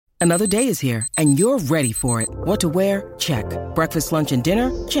Another day is here, and you're ready for it. What to wear? Check. Breakfast, lunch, and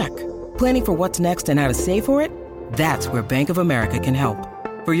dinner? Check. Planning for what's next and how to save for it? That's where Bank of America can help.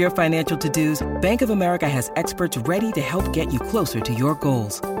 For your financial to-dos, Bank of America has experts ready to help get you closer to your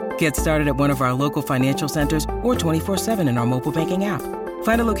goals. Get started at one of our local financial centers or 24/7 in our mobile banking app.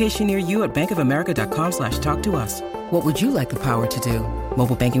 Find a location near you at bankofamerica.com/talktous. What would you like the power to do?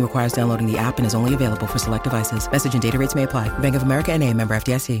 Mobile banking requires downloading the app and is only available for select devices. Message and data rates may apply. Bank of America N.A., member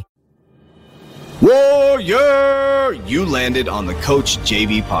FDIC. Warrior! You landed on the Coach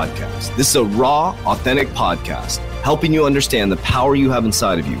JV podcast. This is a raw, authentic podcast helping you understand the power you have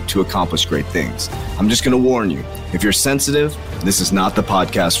inside of you to accomplish great things. I'm just going to warn you, if you're sensitive, this is not the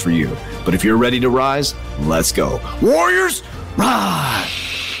podcast for you. But if you're ready to rise, let's go. Warriors, rise!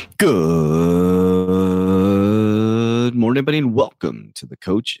 Good morning, everybody, and welcome to the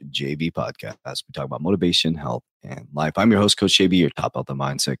Coach JV podcast. We talk about motivation, health, and life. I'm your host, Coach JV, your top health and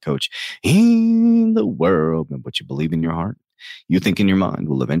mindset coach in the world. And what you believe in your heart, you think in your mind,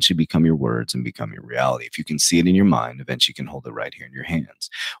 will eventually become your words and become your reality. If you can see it in your mind, eventually you can hold it right here in your hands.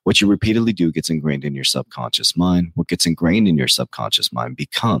 What you repeatedly do gets ingrained in your subconscious mind. What gets ingrained in your subconscious mind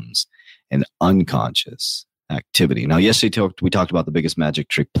becomes an unconscious activity. Now, yesterday we talked about the biggest magic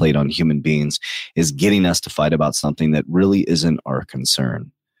trick played on human beings is getting us to fight about something that really isn't our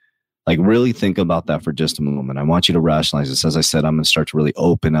concern. Like, really think about that for just a moment. I want you to rationalize this. As I said, I'm going to start to really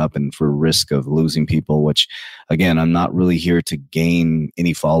open up, and for risk of losing people, which, again, I'm not really here to gain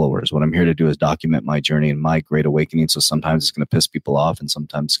any followers. What I'm here to do is document my journey and my great awakening. So sometimes it's going to piss people off, and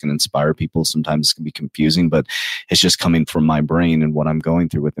sometimes it's going to inspire people. Sometimes it's going to be confusing, but it's just coming from my brain and what I'm going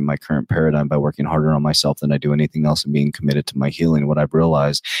through within my current paradigm by working harder on myself than I do anything else and being committed to my healing. What I've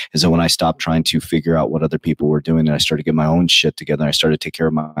realized is that when I stopped trying to figure out what other people were doing and I started to get my own shit together, and I started to take care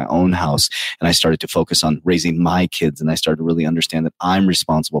of my own house, and I started to focus on raising my kids, and I started to really understand that I'm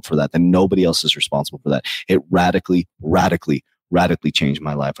responsible for that, that nobody else is responsible for that. It radically changed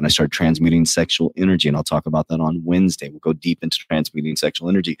my life. And I started transmuting sexual energy, and I'll talk about that on Wednesday. We'll go deep into transmuting sexual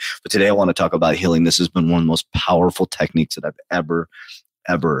energy. But today I want to talk about healing. This has been one of the most powerful techniques that I've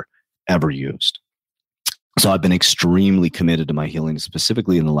ever used. So I've been extremely committed to my healing,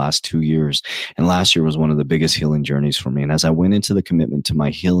 specifically in the last 2 years. And last year was one of the biggest healing journeys for me. And as I went into the commitment to my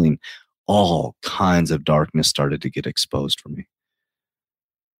healing, all kinds of darkness started to get exposed for me.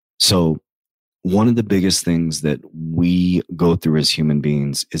 So one of the biggest things that we go through as human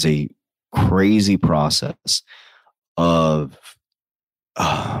beings is a crazy process of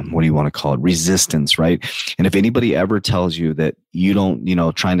what do you want to call it? Resistance, right? And if anybody ever tells you that you don't,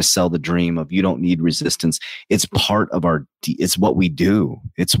 trying to sell the dream of you don't need resistance, it's part of it's what we do.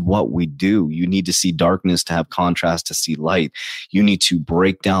 It's what we do. You need to see darkness to have contrast to see light. You need to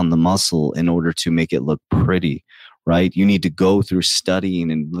break down the muscle in order to make it look pretty, right? You need to go through studying,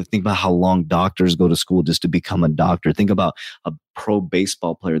 and think about how long doctors go to school just to become a doctor. Think about a pro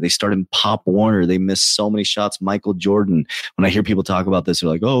baseball player. They start in Pop Warner. They miss so many shots. Michael Jordan. When I hear people talk about this, they're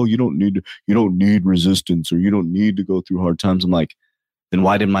like, "Oh, you don't need resistance, or you don't need to go through hard times." I'm like, then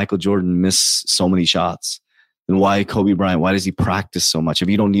why did Michael Jordan miss so many shots? Then why Kobe Bryant? Why does he practice so much? If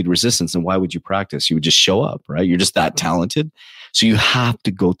you don't need resistance, then why would you practice? You would just show up, right? You're just that talented. So you have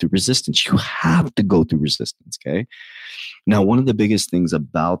to go through resistance. You have to go through resistance, okay? Now, one of the biggest things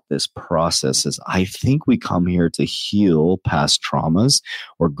about this process is I think we come here to heal past traumas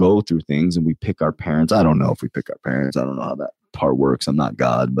or go through things, and we pick our parents. I don't know if we pick our parents. I don't know how that part works. I'm not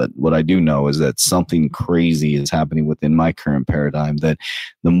God, but what I do know is that something crazy is happening within my current paradigm, that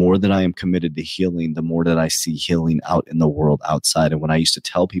the more that I am committed to healing, the more that I see healing out in the world outside. And when I used to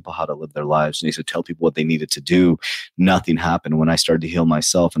tell people how to live their lives, and I used to tell people what they needed to do, nothing happened. When I started to heal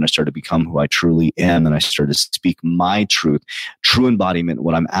myself and I started to become who I truly am, and I started to speak my truth, true embodiment,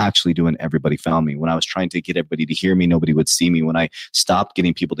 what I'm actually doing, everybody found me. When I was trying to get everybody to hear me, nobody would see me. When I stopped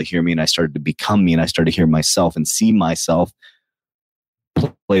getting people to hear me and I started to become me, and I started to hear myself and see myself,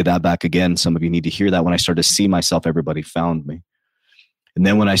 play that back again. Some of you need to hear that. When I started to see myself, everybody found me. And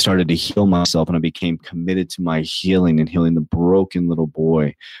then when I started to heal myself and I became committed to my healing and healing the broken little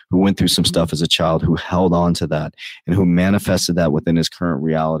boy who went through some stuff as a child, who held on to that and who manifested that within his current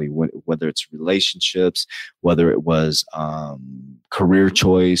reality, whether it's relationships, whether it was career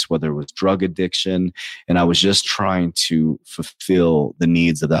choice, whether it was drug addiction. And I was just trying to fulfill the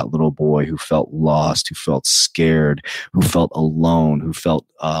needs of that little boy who felt lost, who felt scared, who felt alone, who felt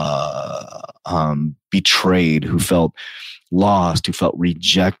betrayed, who felt lost, who felt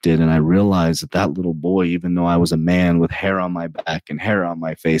rejected. And I realized that that little boy, even though I was a man with hair on my back and hair on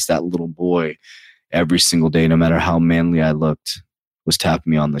my face, that little boy every single day, no matter how manly I looked, was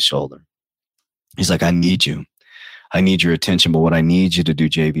tapping me on the shoulder. He's like, I need you. I need your attention. But what I need you to do,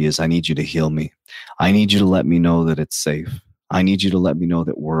 JV, is I need you to heal me. I need you to let me know that it's safe. I need you to let me know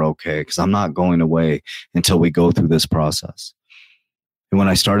that we're okay, because I'm not going away until we go through this process. And when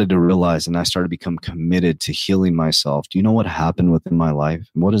I started to realize and I started to become committed to healing myself, do you know what happened within my life?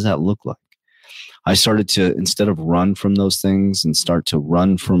 And what does that look like? I started to, instead of run from those things and start to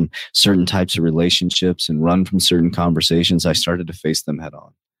run from certain types of relationships and run from certain conversations, I started to face them head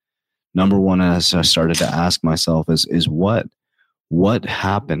on. Number one, as I started to ask myself is what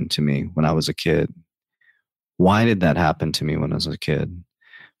happened to me when I was a kid? Why did that happen to me when I was a kid?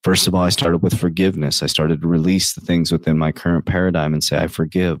 First of all, I started with forgiveness. I started to release the things within my current paradigm and say, I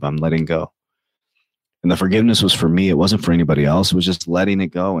forgive, I'm letting go. And the forgiveness was for me. It wasn't for anybody else. It was just letting it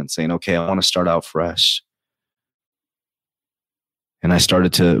go and saying, okay, I want to start out fresh. And I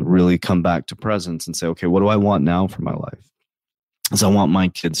started to really come back to presence and say, okay, what do I want now for my life? Because I want my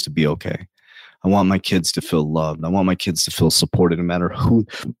kids to be okay. I want my kids to feel loved. I want my kids to feel supported no matter who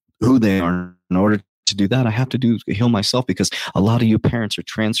they are. In order to do that, I have to heal myself, because a lot of you parents are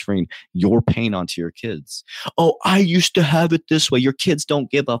transferring your pain onto your kids. Oh, I used to have it this way. Your kids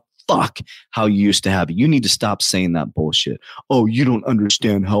don't give a fuck how you used to have it. You need to stop saying that bullshit. Oh, you don't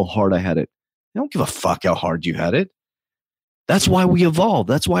understand how hard I had it. They don't give a fuck how hard you had it. That's why we evolve.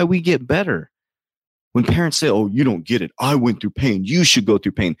 That's why we get better. When parents say, oh, you don't get it, I went through pain, you should go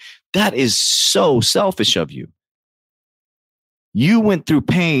through pain, that is so selfish of you. You went through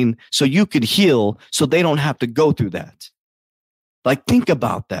pain so you could heal, so they don't have to go through that. Like, think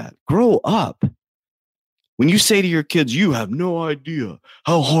about that. Grow up. When you say to your kids, you have no idea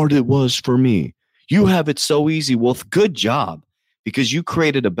how hard it was for me. You have it so easy. Well, good job, because you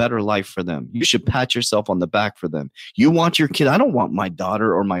created a better life for them. You should pat yourself on the back for them. You want your kid. I don't want my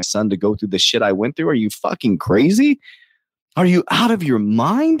daughter or my son to go through the shit I went through. Are you fucking crazy? Are you out of your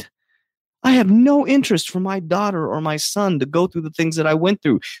mind? I have no interest for my daughter or my son to go through the things that I went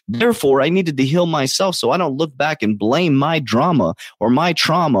through. Therefore, I needed to heal myself so I don't look back and blame my drama or my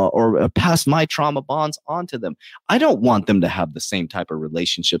trauma or pass my trauma bonds onto them. I don't want them to have the same type of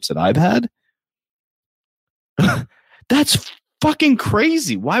relationships that I've had. That's fucking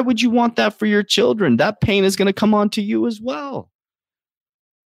crazy. Why would you want that for your children? That pain is going to come onto you as well.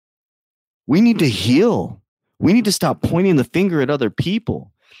 We need to heal. We need to stop pointing the finger at other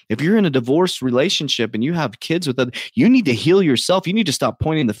people. If you're in a divorced relationship and you have kids with other, you need to heal yourself. You need to stop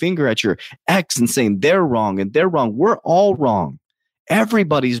pointing the finger at your ex and saying they're wrong and they're wrong. We're all wrong.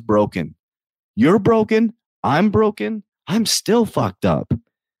 Everybody's broken. You're broken. I'm broken. I'm still fucked up.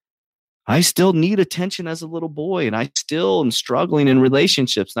 I still need attention as a little boy, and I still am struggling in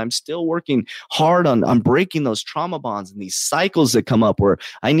relationships, and I'm still working hard on breaking those trauma bonds and these cycles that come up where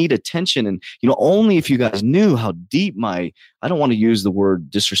I need attention. And, only if you guys knew how deep I don't want to use the word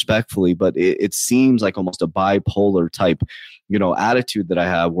disrespectfully, but it seems like almost a bipolar type, attitude that I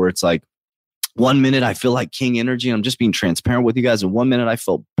have, where it's like, 1 minute I feel like king energy. I'm just being transparent with you guys. And 1 minute I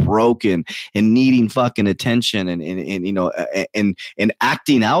feel broken and needing fucking attention and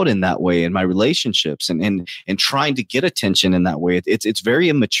acting out in that way in my relationships and trying to get attention in that way. It's very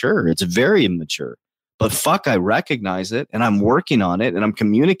immature. It's very immature. But fuck, I recognize it and I'm working on it and I'm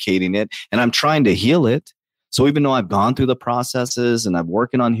communicating it and I'm trying to heal it. So even though I've gone through the processes and I'm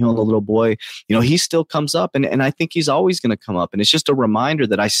working on healing a little boy, he still comes up and I think he's always going to come up. And it's just a reminder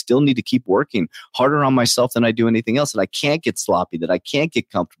that I still need to keep working harder on myself than I do anything else, that I can't get sloppy, that I can't get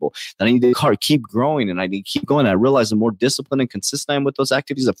comfortable, that I need to keep growing and I need to keep going. I realize the more disciplined and consistent I am with those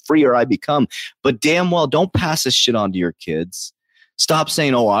activities, the freer I become. But damn well, don't pass this shit on to your kids. Stop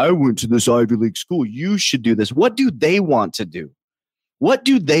saying, oh, I went to this Ivy League school. You should do this. What do they want to do? What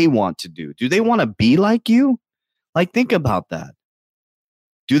do they want to do? Do they want to be like you? Like, think about that.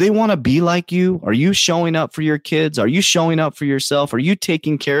 Do they want to be like you? Are you showing up for your kids? Are you showing up for yourself? Are you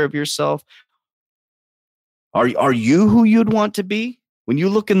taking care of yourself? Are you who you'd want to be? When you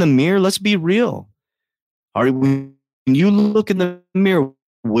look in the mirror, let's be real. When you look in the mirror,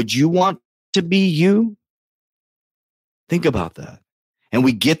 would you want to be you? Think about that. And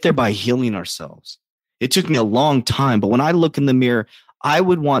we get there by healing ourselves. It took me a long time, but when I look in the mirror, I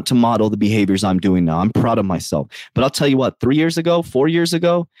would want to model the behaviors I'm doing now. I'm proud of myself. But I'll tell you what, 3 years ago, 4 years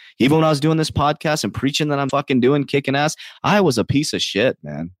ago, even when I was doing this podcast and preaching that I'm fucking doing, kicking ass, I was a piece of shit,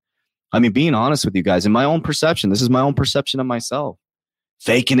 man. I mean, being honest with you guys, in my own perception, this is my own perception of myself.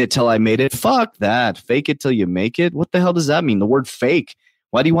 Faking it till I made it. Fuck that. Fake it till you make it. What the hell does that mean? The word fake.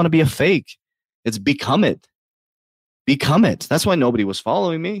 Why do you want to be a fake? It's become it. Become it. That's why nobody was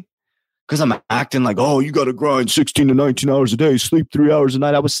following me. Because I'm acting like, oh, you got to grind 16 to 19 hours a day, sleep 3 hours a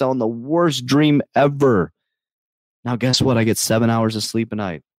night. I was selling the worst dream ever. Now, guess what? I get 7 hours of sleep a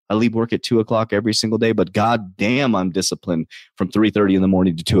night. I leave work at 2:00 every single day, but God damn, I'm disciplined from 3:30 in the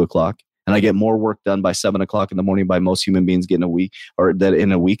morning to 2:00. And I get more work done by 7:00 in the morning by most human beings get in a week, or that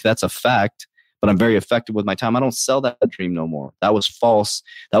in a week. That's a fact. But I'm very effective with my time. I don't sell that dream no more. That was false.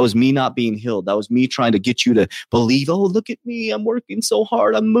 That was me not being healed. That was me trying to get you to believe, oh, look at me. I'm working so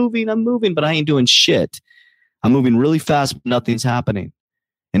hard. I'm moving, but I ain't doing shit. I'm moving really fast, but nothing's happening.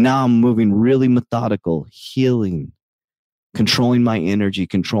 And now I'm moving really methodical, healing, controlling my energy,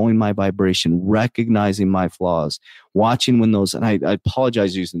 controlling my vibration, recognizing my flaws, watching when those, and I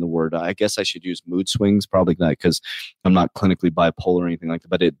apologize using the word, I guess I should use mood swings, probably not, because I'm not clinically bipolar or anything like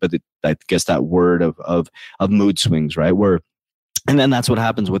that, but I guess that word of mood swings, right? And then that's what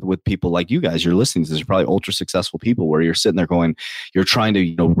happens with people like you guys. You're listening to this. You're probably ultra successful people where you're sitting there going, you're trying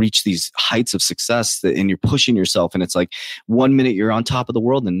to, reach these heights of success and you're pushing yourself. And it's like 1 minute you're on top of the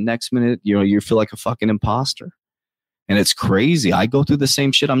world. And the next minute, you feel like a fucking imposter. And it's crazy. I go through the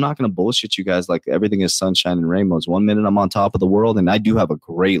same shit. I'm not going to bullshit you guys like everything is sunshine and rainbows. 1 minute I'm on top of the world, and I do have a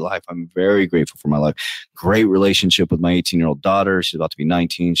great life. I'm very grateful for my life. Great relationship with my 18-year-old daughter. She's about to be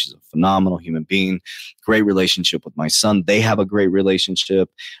 19. She's a phenomenal human being. Great relationship with my son. They have a great relationship.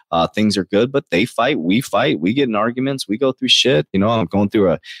 Things are good, but they fight. We get in arguments. We go through shit. I'm going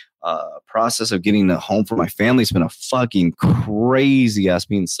through a process of getting a home for my family. It's been a fucking crazy ass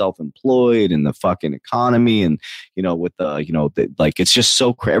being self-employed and the fucking economy. And, with it's just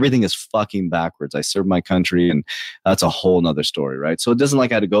so everything is fucking backwards. I serve my country, and that's a whole nother story. Right. So it doesn't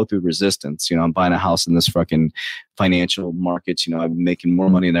like I had to go through resistance. I'm buying a house in this fucking financial markets. I'm making more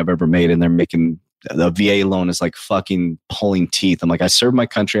money than I've ever made, and they're making the VA loan is like fucking pulling teeth. I'm like, I serve my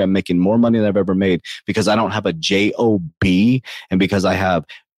country. I'm making more money than I've ever made because I don't have a JOB, and because I have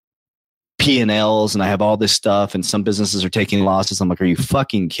P&Ls and I have all this stuff, and some businesses are taking losses. I'm like, are you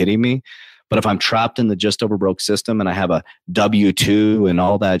fucking kidding me? But if I'm trapped in the just over broke system and I have a W-2 and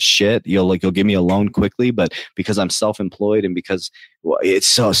all that shit, you'll give me a loan quickly. But because I'm self-employed and because it's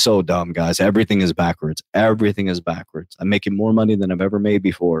so dumb, guys. Everything is backwards. Everything is backwards. I'm making more money than I've ever made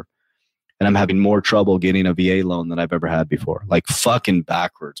before. And I'm having more trouble getting a VA loan than I've ever had before. Like fucking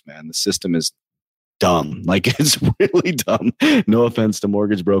backwards, man. The system is dumb. Like it's really dumb. No offense to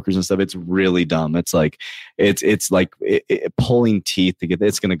mortgage brokers and stuff. It's really dumb. It's like, it's like pulling teeth to get,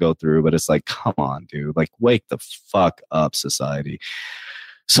 it's going to go through, but it's like, come on, dude, like wake the fuck up, society.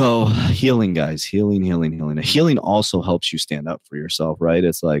 So healing, guys, healing. Healing also helps you stand up for yourself, right?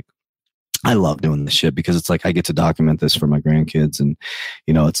 It's like, I love doing this shit because it's like I get to document this for my grandkids, and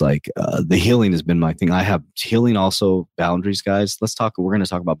it's like the healing has been my thing. I have healing, also boundaries, guys. We're going to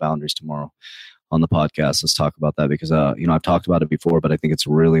talk about boundaries tomorrow on the podcast. Let's talk about that because, I've talked about it before, but I think it's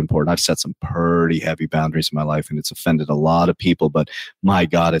really important. I've set some pretty heavy boundaries in my life, and it's offended a lot of people, but my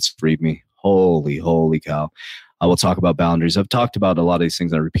God, it's freed me. Holy cow. I will talk about boundaries. I've talked about a lot of these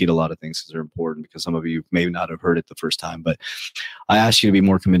things. I repeat a lot of things because they're important, because some of you may not have heard it the first time, but I ask you to be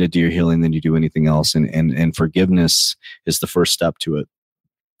more committed to your healing than you do anything else. And forgiveness is the first step to it.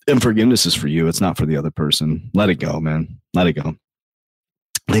 And forgiveness is for you. It's not for the other person. Let it go, man. Let it go.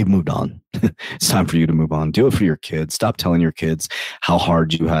 They've moved on. It's time for you to move on. Do it for your kids. Stop telling your kids how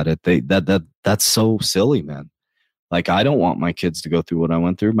hard you had it. That's so silly, man. Like, I don't want my kids to go through what I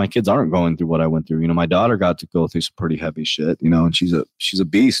went through. My kids aren't going through what I went through. My daughter got to go through some pretty heavy shit, and she's a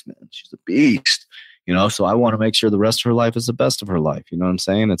beast, man. She's a beast, so I want to make sure the rest of her life is the best of her life. You know what I'm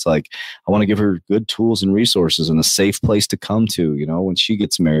saying? It's like, I want to give her good tools and resources and a safe place to come to, when she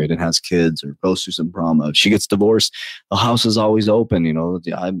gets married and has kids or goes through some trauma. If she gets divorced, the house is always open.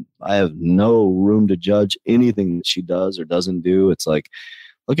 I have no room to judge anything that she does or doesn't do. It's like,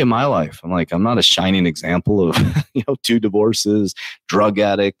 look at my life. I'm not a shining example of, 2 divorces, drug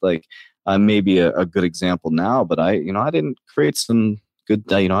addict. Like, I may be a good example now, but I didn't create some good,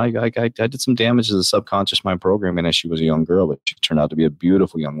 I did some damage to the subconscious mind programming as she was a young girl, but she turned out to be a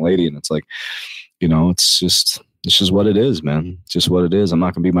beautiful young lady. And it's like, it's just what it is, man. It's just what it is. I'm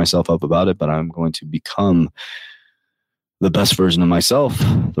not going to beat myself up about it, but I'm going to become the best version of myself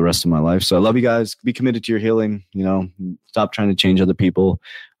the rest of my life. So I love you guys. Be committed to your healing. Stop trying to change other people.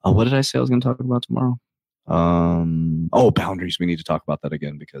 What did I say I was going to talk about tomorrow? Boundaries. We need to talk about that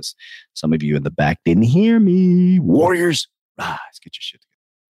again because some of you in the back didn't hear me. Warriors, rise, get your shit together.